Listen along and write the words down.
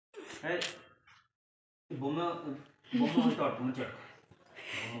ఏయ్, ఈ బొమ్మ బొమ్మ మంచిగా బొమ్మ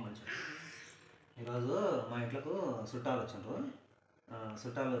మంచిగా. ఈరోజు మా ఇంట్లోకి చుట్టాలు వచ్చిండ్రు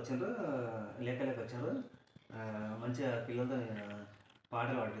లేక వచ్చారు. మంచిగా పిల్లలతో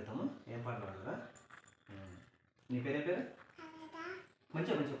పాటలు పాడిస్తాము. ఏం పాటలు పాడరా? నీ పేరేం పేరు?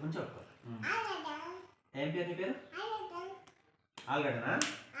 మంచిగా మంచిగా మంచిగా ఏం పేరు నీ పేరు? ఆలుగడ్డనా?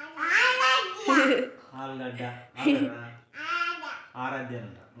 ఆలుగడ్డ ఆరాధ్య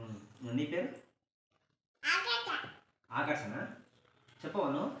అంట. నీ పేరు? ఆకర్షణ.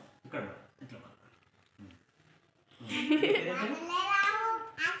 చెప్పవను ఇక్కడ ఇట్లా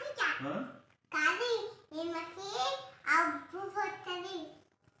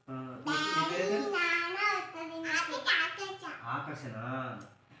ఆకర్షణ.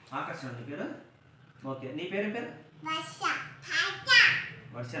 ఆకర్షణ నీ పేరు? ఓకే. నీ పేరేం పేరు?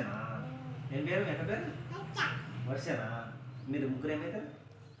 వర్షనా. ఏం పేరు? ఎక్క పేరు? వర్షనా. మీరు ముగ్గురు ఏమవుతారు?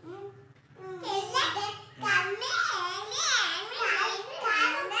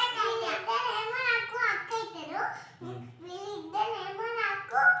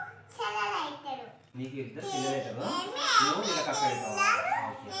 నీకు ఇద్దరు పిల్లలు అవుతారు, నువ్వు వీళ్ళకి అక్క అవుతావు.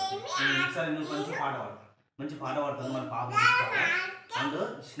 ఓకే. సరే, నువ్వు మంచి పాట పాడు. మంచి పాట పాడుతుంది మన పాప అందు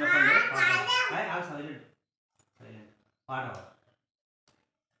చిన్నప్పటి పాట సైలెంట్ పాట పాడు.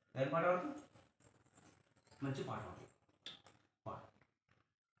 ఏం పాట పాడుతు? మంచి పాట పాడు. పాడు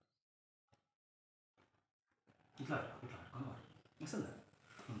ఇట్లా ఇట్లా పాడు. వస్తుందా?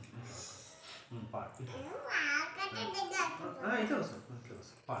 పాడు. ఇట్లా వస్తుంది. ఇట్లా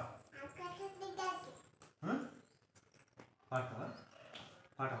వస్తుంది. పాడు. పాడతావా?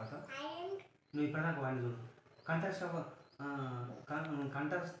 పాట పాడతావా? నువ్వు ఇప్పుడు నాకు వాడిని చూడు. కంఠస్థ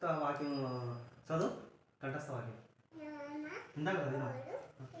వాక్యం చదువు. కంఠస్థ వాక్యం ఇందాక చదివినా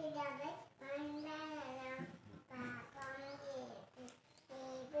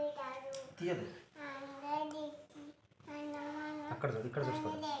తీయదు. అక్కడ చూడు, ఇక్కడ చూసుకో.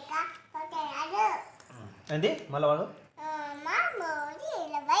 ఏంటి మళ్ళీ వాడు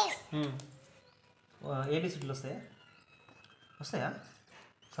ఏబిసిడీలు వస్తాయా?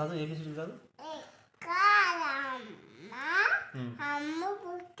 చదువు ఏబిసిడీలు చదువు. అమ్మ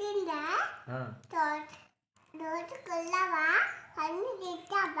పుట్టిందా రోజుకుల్లవా అన్ని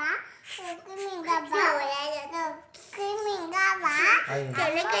తిట్టావా మింగవా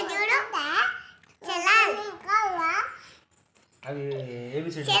చెలక చూడు అవి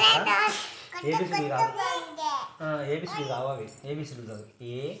ఏబిసిడీ ఏబిసిడీ కావు. అవి ఏబిసిడీ చదువు.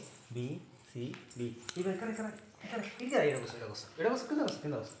 ABCD. ఇవి ఎక్కడ ఇక్కడ ఇక్కడ ఇది ఎడవస్తా కింద వస్తా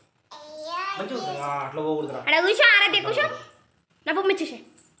మంచిగా వస్తుంది. అట్లా పోకూడదురా. కూర్చో నా బొమ్మ ఇచ్చేసే.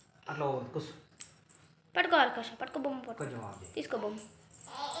 అట్లా పోకూడదు. కూర్చో. పట్టుకోవాలి కష పట్టుకో బొమ్మ కొంచెం తీసుకో బొమ్మ.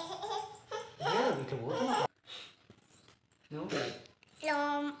 ఇట్లా పోతున్నా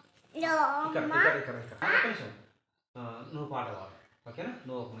నువ్వు పాట పాడు. ఓకేనా?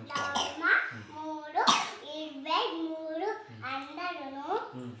 నువ్వు ఒక మంచి మూడు 23 అందరును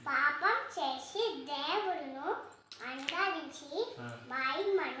పాపం చేసి దేవుడును అందరించి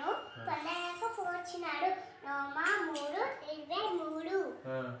మహిమను పొందలేకపోతున్నాడు. రోమా 3:23.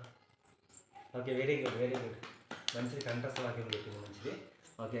 Okay. Very good, very good. మంచిది. కంఠస్థ వాక్యం పెట్టింది. మంచిది.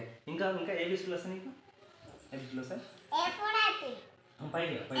 ఓకే. ఇంకా ఇంకా ఏబిసిడీలు వస్తాయి నీకు? ఏబిసిడీలు వస్తాయి.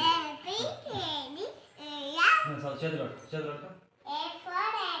 పైకి చేతులు చేతులు A for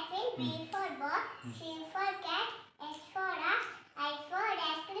apple, B for ball, C for cat, S for rat, I for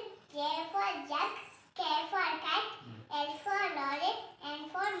apple, J for jug, K for cat, L for lorry, N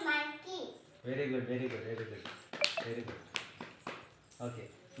for monkey. Very good, very good, very good, very good. Okay.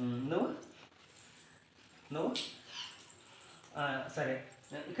 నువ్వు సరే,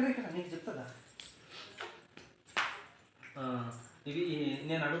 ఇక్కడ ఇక్కడ నీకు చెప్తుందా? ఇవి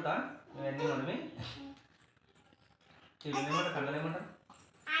నేను అడుగుతా. ఇవన్నీ మనమే. ఇవి ఏమంటారు? కళ్ళని ఏమంటారు?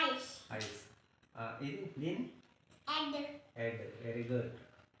 ఐస్. ఇది దీని హెడ్. Very good.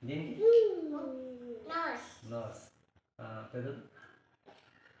 దీనికి నోస్. పెదవులు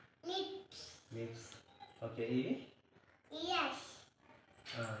లిప్స్. ఓకే. ఇవి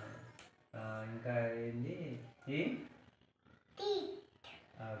ఇంకా ఏంది? ఇవి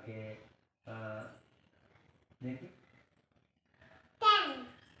ఓకే. దీనికి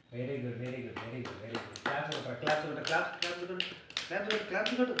very good, very good, very good, very good. Claps కొట్టు, క్లాప్స్ కొట్టు, క్లాప్స్ కొట్టు, క్లాప్స్ కొట్టు,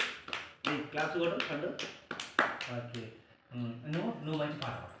 క్లాప్స్ కొట్టు, క్లాప్స్ కొట్టు కండు. ఓకే. నువ్వు మంచి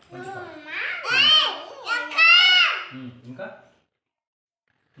పాట పాడు. మంచి పాట. ఇంకా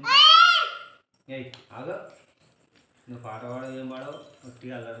ఏయ్ ఆగా. నువ్వు పాట పాడవు, ఏం పాడవు,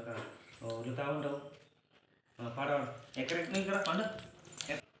 ఒట్టిగా అల్లరు కదా వదులుతూ ఉంటావు. పాట పాడు. ఎక్కడెక్కడ ఇక్కడ పండు.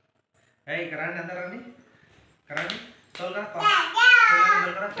 ఇక్కడ రండి, అందరు రండి. ఇక్కడ రండి. తోలుగా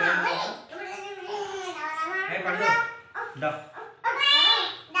పండు దా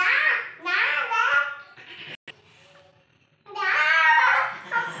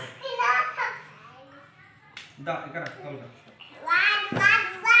దా ఇక్కడ తోలుగా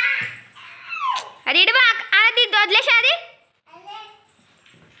అది ఇటు బా అది వదిలేసి అది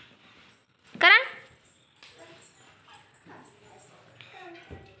కరణ్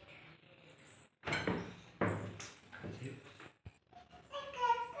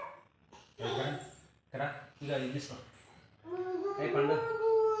ఇక్కడ ఇక ఇది తీసుకో పండు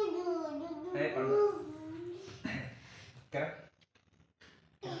పండు ఇక్కడ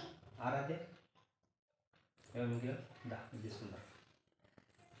ఆరాధ్య ఏమింట్లో దా ఇది తీసుకుందా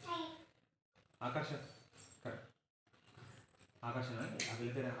ఆకర్షణ ఆకర్షణ ఆ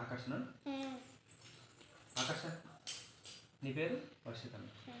పిల్ల పేరు ఆకర్షణ ఆకర్షణ నీ పేరు వర్షిత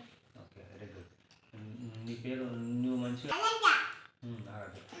ఓకే వెరీ గుడ్ నీ పేరు నువ్వు మంచిగా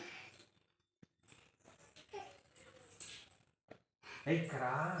ఆరాధ్య ఇక్కడ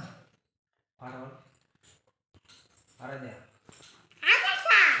పాడవాడు ఆరాధ్య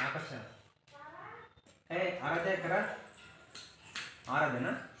ఆకర్షణ ఆరాధ్య ఇక్కడ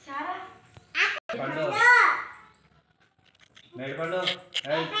ఆరాధ్యనా పండు మేడి పండు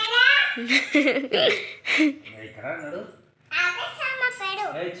ఇక్కడ నడు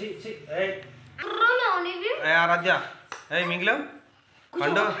ఆరాధ్య మింగిలో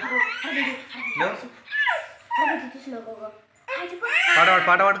పండు పాడవాడు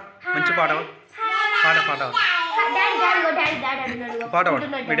పాడవాడు మంచి పాడవాడు పాడవాడు పాడవాడు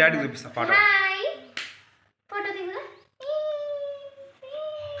మీ డాడీకి చూపిస్తా పాడవాడు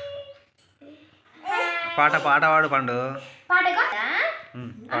పాడవాడు పండు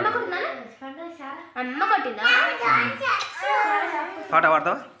పాట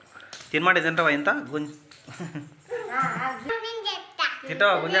పాడతావా తినమాట తింటావా ఇంత గుంజ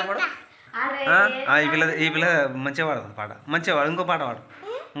తింటావా గుంజా పాడు ఈ పిల్ల మంచిగా పాడదు పాట మంచిగా పాడు ఇంకో పాట పాడు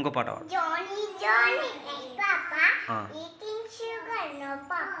ఇంకో పాట పాడు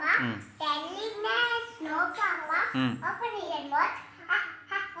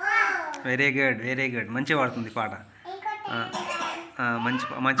వెరీ గుడ్ మంచిగా పాడుతుంది పాట మంచి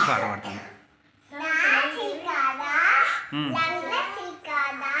మంచి పాట పాడుతుంది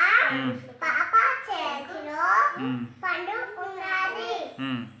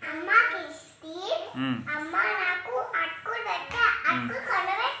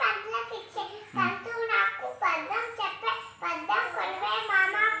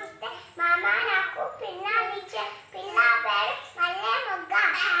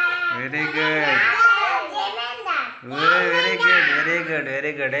వెరీ గుడ్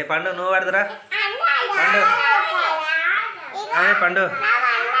పండు నువ్వు పాడదురా పండు పండు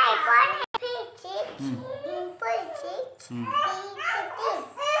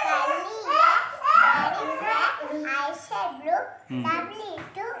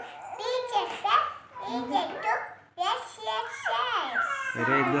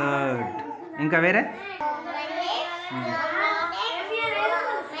వెరీ గుడ్ ఇంకా వేరే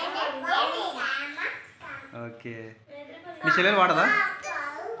ఓకే మీ చెల్లెలు పాడదా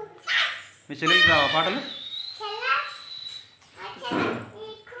మీ చెల్లెలు రావా పాటలు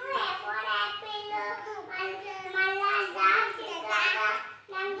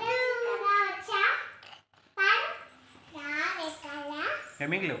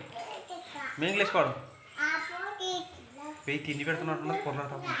మీ ఇంగ్లీష్ పాడు పెయి తిండి పెడుతున్నట్టున్నారు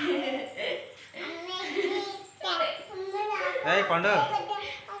పొరలాట పండు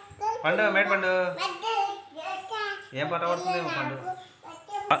పండు మేడ పండు ఏం పాట పడుతుందేమో పండు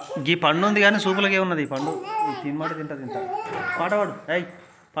ఈ పండు ఉంది కానీ సూపులకే ఉన్నది ఈ పండు తినమాట తింటుంది తింటా పాటవాడు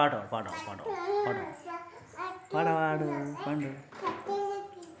పాడవాడు పాడవాడు పాడవాడు పండు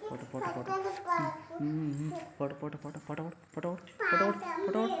పొట పొట పొట పొట పొట పొట పొటవాడు పొటవాడు పొటవాడు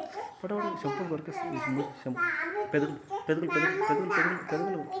పొటవాడు పొటవాడు చెంపులు కొరికేస్తుంది చెంపు పెదవులు పెదవులు పెదవులు పెదవులు పెదవులు